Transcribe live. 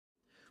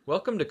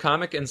Welcome to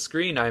Comic and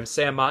Screen. I'm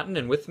Sam Otten,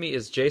 and with me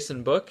is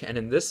Jason Book. And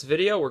in this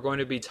video, we're going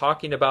to be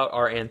talking about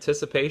our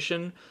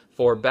anticipation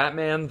for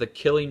Batman: The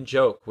Killing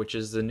Joke, which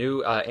is the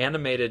new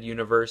animated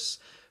universe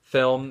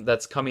film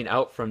that's coming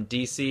out from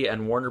DC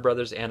and Warner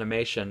Brothers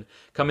Animation,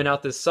 coming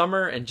out this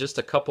summer in just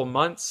a couple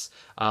months.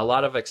 A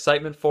lot of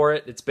excitement for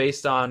it. It's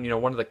based on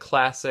one of the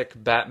classic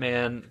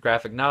Batman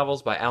graphic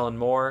novels by Alan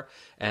Moore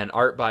and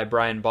art by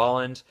Brian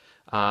Bolland.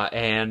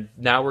 And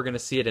now we're going to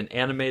see it in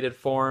animated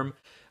form.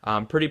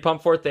 Pretty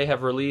pumped for it. They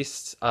have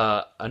released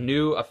a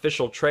new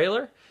official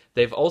trailer.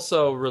 They've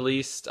also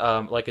released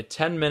like a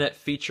 10-minute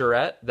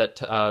featurette that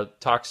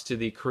talks to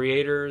the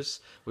creators.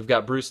 We've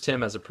got Bruce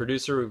Timm as a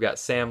producer. We've got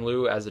Sam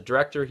Liu as a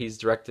director. He's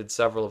directed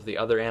several of the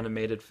other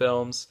animated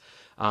films,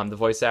 the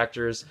voice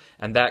actors.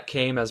 And that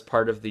came as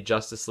part of the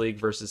Justice League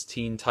versus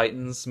Teen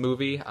Titans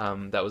movie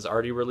that was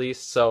already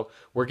released. So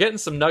we're getting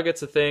some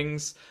nuggets of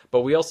things,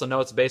 but we also know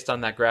it's based on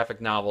that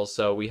graphic novel,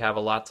 so we have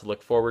a lot to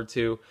look forward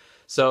to.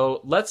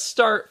 So let's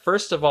start,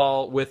 first of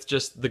all, with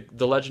just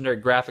the legendary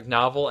graphic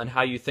novel and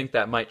how you think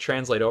that might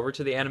translate over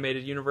to the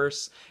animated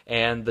universe,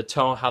 and the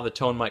tone, how the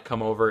tone might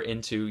come over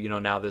into,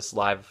 now this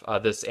live,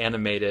 this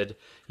animated,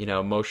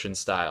 motion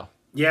style.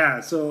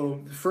 Yeah,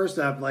 so first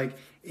up, like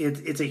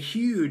it's a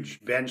huge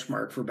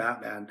benchmark for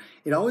Batman.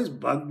 It always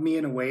bugged me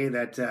in a way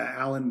that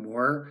Alan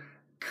Moore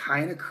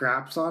kind of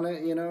craps on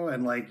it,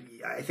 and like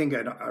I think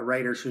a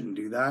writer shouldn't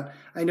do that.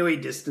 I know he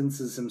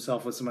distances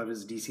himself with some of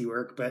his DC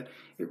work, but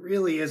it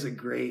really is a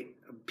great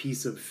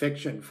piece of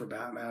fiction for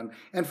Batman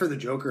and for the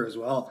Joker as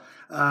well.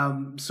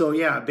 So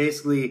yeah,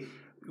 basically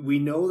we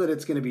know that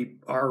it's going to be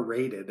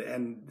R-rated,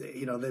 and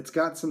that's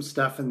got some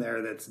stuff in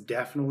there that's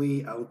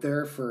definitely out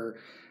there for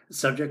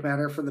subject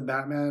matter for the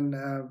Batman,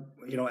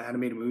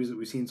 animated movies that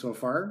we've seen so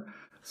far.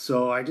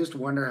 So I just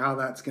wonder how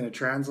that's going to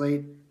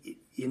translate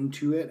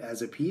into it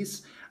as a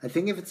piece. I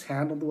think if it's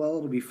handled well,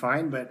 it'll be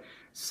fine, but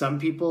some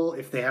people,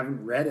 if they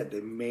haven't read it,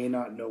 they may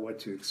not know what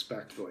to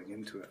expect going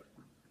into it.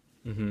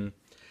 Mm-hmm.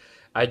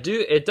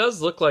 It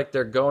does look like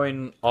they're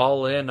going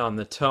all in on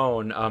the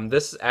tone.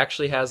 This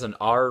actually has an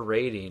R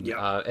rating,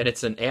 Yeah. And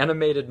it's an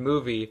animated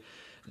movie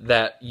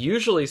that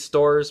usually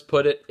stores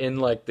put it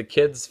in like the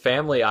kids'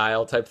 family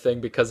aisle type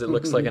thing because it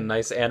looks like a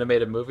nice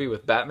animated movie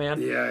with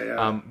Batman.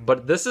 Yeah.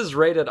 But this is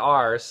rated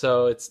R,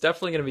 so it's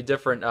definitely going to be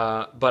different.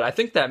 But I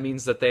think that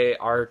means that they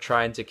are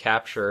trying to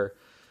capture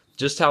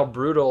just how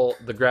brutal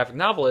the graphic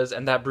novel is,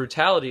 and that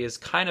brutality is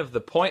kind of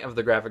the point of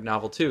the graphic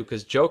novel too,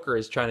 because Joker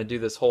is trying to do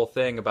this whole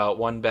thing about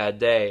one bad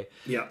day.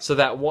 Yeah. So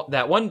that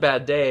one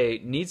bad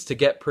day needs to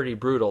get pretty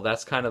brutal.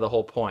 That's kind of the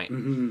whole point.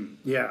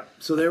 Mm-hmm. Yeah.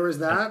 So there was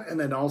that, and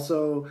then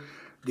also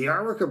the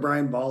artwork of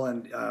Brian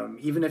Bolland,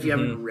 even if you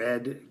haven't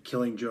read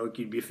Killing Joke,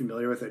 you'd be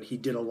familiar with it. He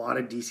did a lot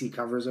of DC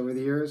covers over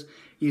the years.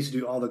 He used to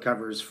do all the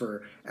covers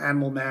for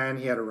Animal Man.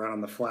 He had a run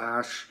on The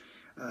Flash.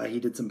 He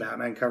did some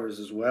Batman covers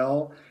as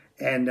well.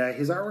 And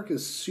his artwork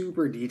is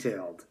super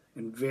detailed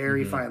and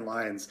very fine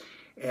lines.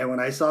 And when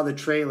I saw the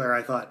trailer,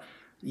 I thought,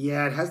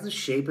 yeah, it has the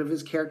shape of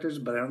his characters,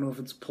 but I don't know if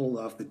it's pulled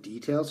off the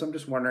details. So I'm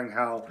just wondering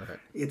how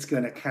it's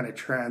going to kind of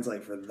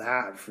translate for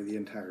the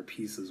entire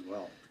piece as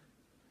well.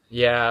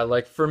 Yeah,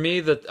 like for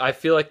me, I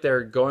feel like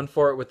they're going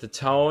for it with the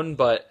tone,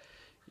 but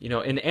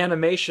in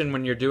animation,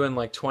 when you're doing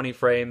like 20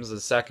 frames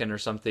a second or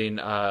something,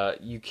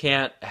 you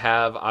can't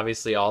have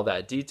obviously all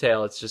that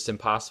detail. It's just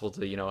impossible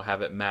to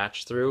have it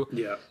match through.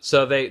 Yeah.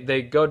 So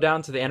they go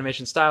down to the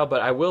animation style, but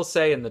I will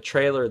say in the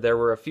trailer there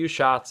were a few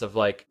shots of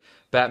like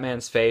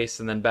Batman's face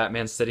and then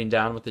Batman sitting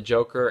down with the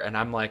Joker, and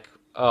I'm like,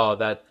 oh,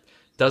 that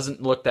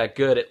doesn't look that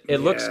good. It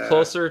looks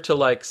closer to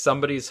like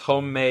somebody's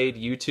homemade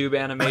YouTube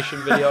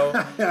animation video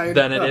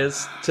than it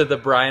is to the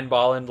Brian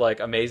Bolland like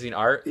amazing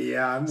art.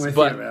 Yeah, I'm with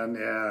you, man.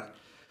 Yeah.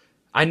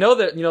 I know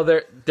that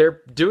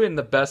they're doing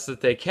the best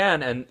that they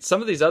can, and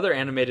some of these other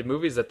animated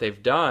movies that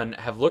they've done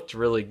have looked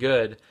really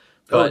good.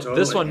 But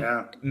this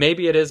one,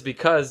 maybe it is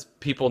because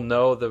people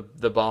know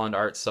the Bolland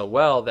art so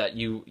well that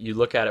you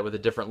look at it with a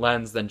different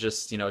lens than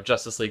just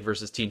Justice League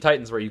versus Teen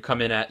Titans, where you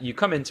come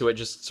into it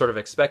just sort of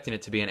expecting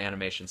it to be an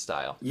animation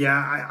style. Yeah,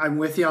 I'm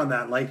with you on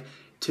that. Like,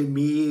 to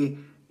me,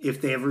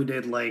 if they ever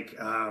did like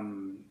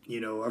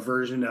a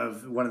version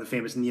of one of the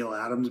famous Neil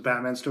Adams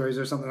Batman stories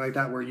or something like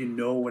that, where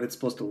what it's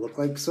supposed to look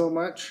like so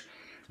much,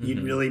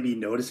 you'd really be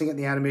noticing it in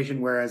the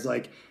animation. Whereas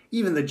like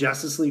even the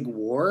Justice League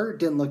War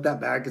didn't look that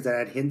bad because it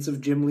had hints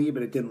of Jim Lee,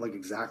 but it didn't look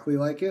exactly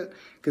like it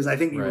because I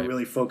think we were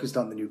really focused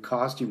on the new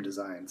costume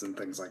designs and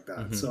things like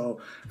that.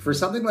 So for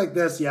something like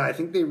this, yeah, I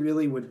think they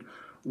really would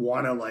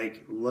want to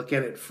like look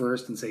at it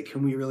first and say,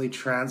 can we really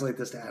translate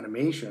this to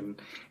animation?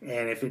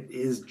 And if it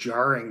is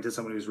jarring to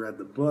someone who's read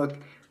the book,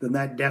 then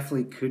that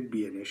definitely could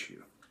be an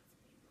issue.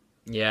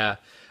 Yeah.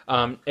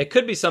 It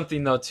could be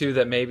something though too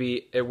that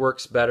maybe it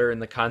works better in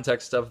the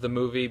context of the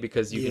movie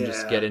because you can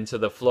just get into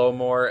the flow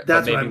more.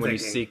 That's but maybe what I'm when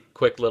thinking. you see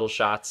quick little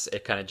shots,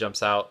 it kind of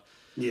jumps out.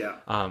 Yeah.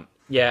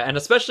 Yeah, and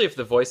especially if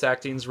the voice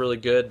acting's really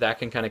good, that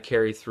can kind of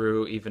carry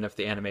through even if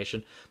the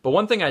animation. But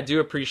one thing I do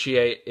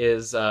appreciate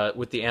is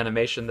with the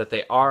animation that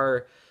they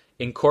are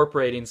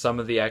incorporating some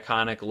of the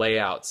iconic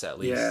layouts at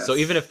least. So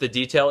even if Yes. the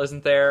detail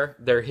isn't there,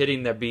 they're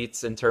hitting their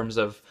beats in terms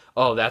of,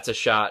 oh, that's a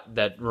shot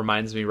that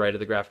reminds me right of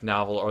the graphic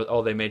novel, or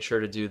oh, they made sure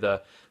to do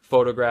the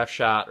photograph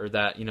shot, or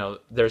that,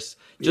 there's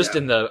just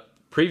Yeah. in the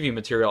preview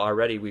material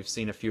already, we've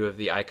seen a few of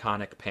the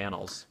iconic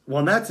panels. Well,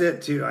 and that's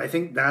it too. I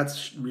think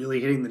that's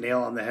really hitting the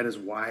nail on the head is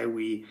why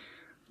we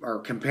are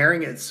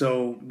comparing it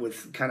so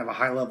with kind of a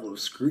high level of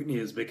scrutiny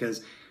is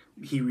because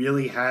he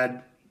really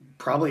had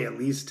probably at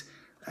least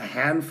a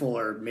handful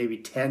or maybe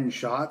 10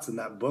 shots in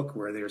that book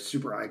where they're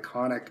super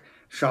iconic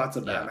shots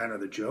of Yeah. Batman or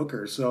the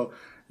Joker. So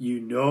you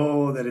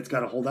know that it's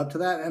got to hold up to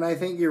that. And I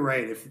think you're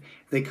right. If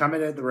they come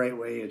in it the right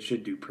way, it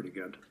should do pretty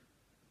good.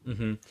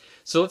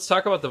 So let's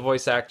talk about the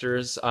voice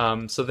actors.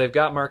 So they've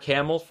got Mark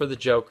Hamill for the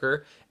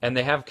Joker, and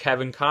they have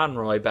Kevin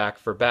Conroy back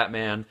for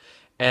Batman.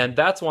 And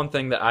that's one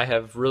thing that I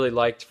have really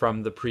liked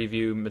from the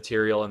preview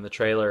material and the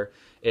trailer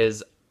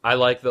is I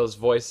like those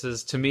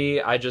voices. To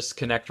me, I just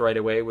connect right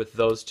away with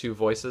those two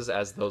voices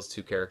as those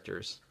two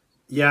characters.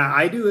 Yeah,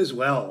 I do as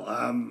well.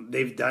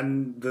 They've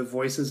done the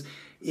voices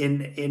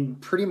in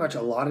pretty much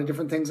a lot of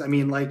different things. I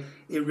mean, like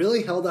it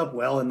really held up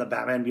well in the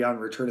Batman Beyond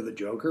Return of the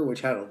Joker,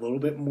 which had a little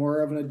bit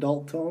more of an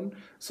adult tone.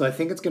 So I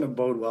think it's going to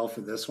bode well for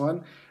this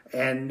one.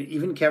 And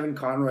even Kevin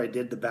Conroy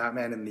did the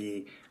Batman in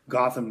the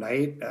Gotham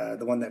Knight,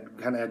 the one that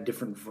kind of had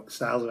different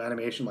styles of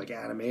animation, like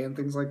anime and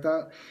things like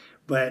that.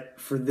 But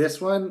for this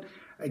one,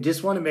 I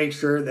just want to make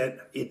sure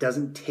that it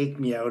doesn't take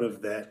me out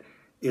of that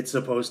it's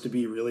supposed to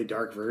be really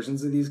dark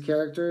versions of these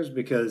characters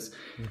because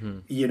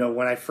Hmm.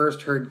 when I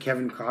first heard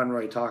Kevin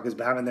Conroy talk as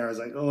Batman there, I was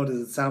like, oh, does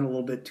it sound a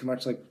little bit too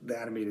much like the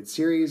animated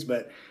series?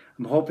 But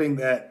I'm hoping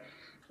that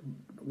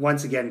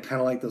once again,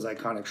 kind of like those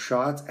iconic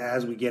shots,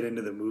 as we get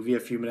into the movie a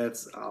few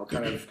minutes, I'll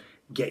kind of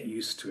get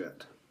used to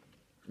it.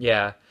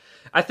 Yeah,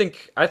 I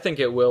think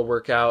it will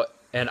work out,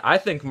 and I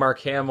think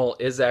Mark Hamill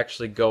is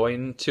actually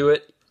going to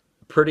it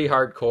pretty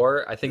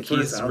hardcore. I think That's what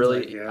it he's sounds like,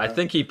 really, I yeah.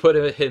 think he put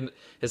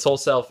his whole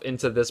self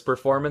into this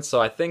performance, so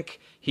I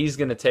think he's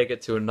going to take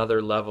it to another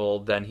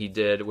level than he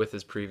did with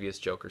his previous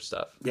Joker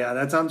stuff. Yeah,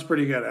 that sounds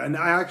pretty good. And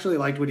I actually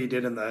liked what he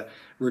did in the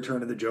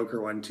Return of the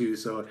Joker one too.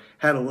 So it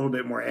had a little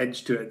bit more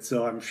edge to it.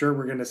 So I'm sure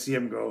we're going to see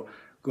him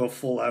go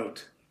full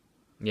out.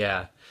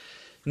 Yeah.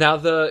 Now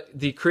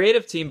the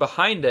creative team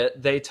behind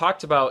it, they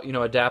talked about,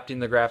 adapting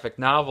the graphic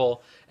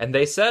novel, and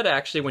they said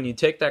actually when you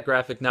take that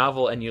graphic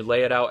novel and you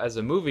lay it out as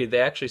a movie, they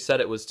actually said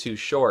it was too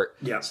short.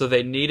 Yeah. So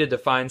they needed to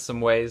find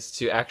some ways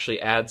to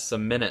actually add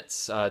some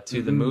minutes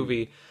to the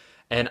movie.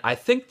 And I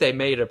think they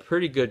made a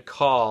pretty good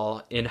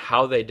call in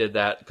how they did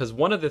that because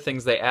one of the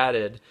things they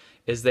added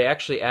is they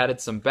actually added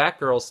some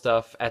Batgirl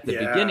stuff at the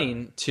Yeah.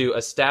 beginning to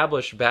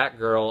establish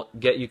Batgirl,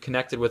 get you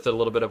connected with a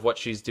little bit of what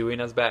she's doing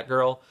as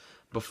Batgirl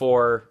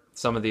before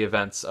some of the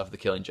events of the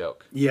Killing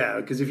Joke. Yeah,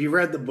 because if you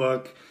read the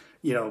book,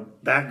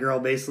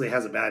 Batgirl basically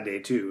has a bad day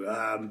too.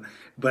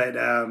 But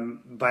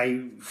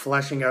by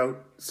fleshing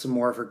out some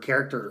more of her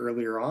character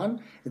earlier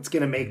on, it's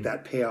going to make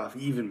that payoff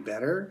even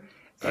better.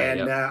 Right,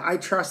 And yep. I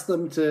trust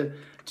them to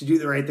do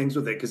the right things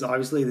with it because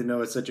obviously they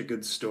know it's such a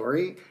good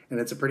story and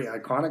it's a pretty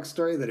iconic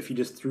story that if you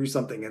just threw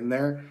something in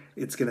there,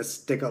 it's going to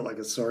stick out like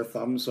a sore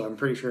thumb. So I'm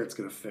pretty sure it's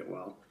going to fit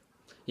well.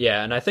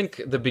 Yeah, and I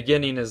think the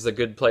beginning is a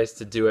good place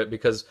to do it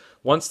because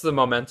once the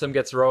momentum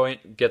gets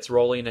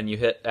rolling and you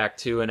hit Act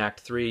 2 and Act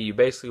 3, you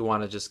basically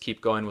want to just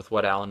keep going with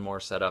what Alan Moore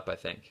set up, I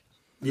think.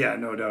 Yeah,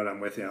 no doubt, I'm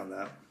with you on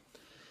that.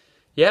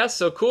 Yeah,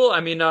 so cool. I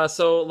mean,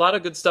 so a lot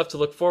of good stuff to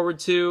look forward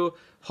to.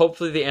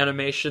 Hopefully, the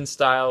animation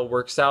style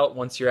works out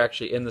once you're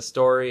actually in the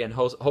story, and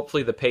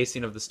hopefully, the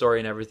pacing of the story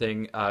and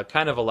everything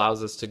kind of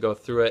allows us to go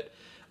through it.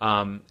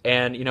 And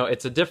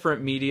it's a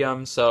different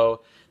medium,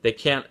 so they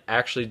can't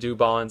actually do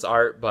Bolland's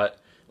art, but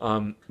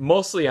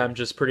mostly I'm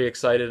just pretty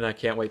excited, and I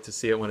can't wait to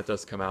see it when it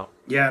does come out.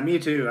 Yeah, me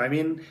too. I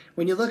mean,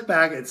 when you look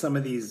back at some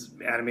of these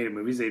animated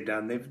movies they've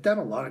done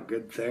a lot of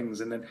good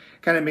things, and it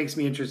kind of makes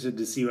me interested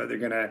to see what they're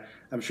gonna.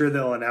 I'm sure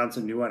they'll announce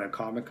a new one at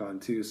Comic Con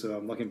too, so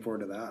I'm looking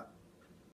forward to that.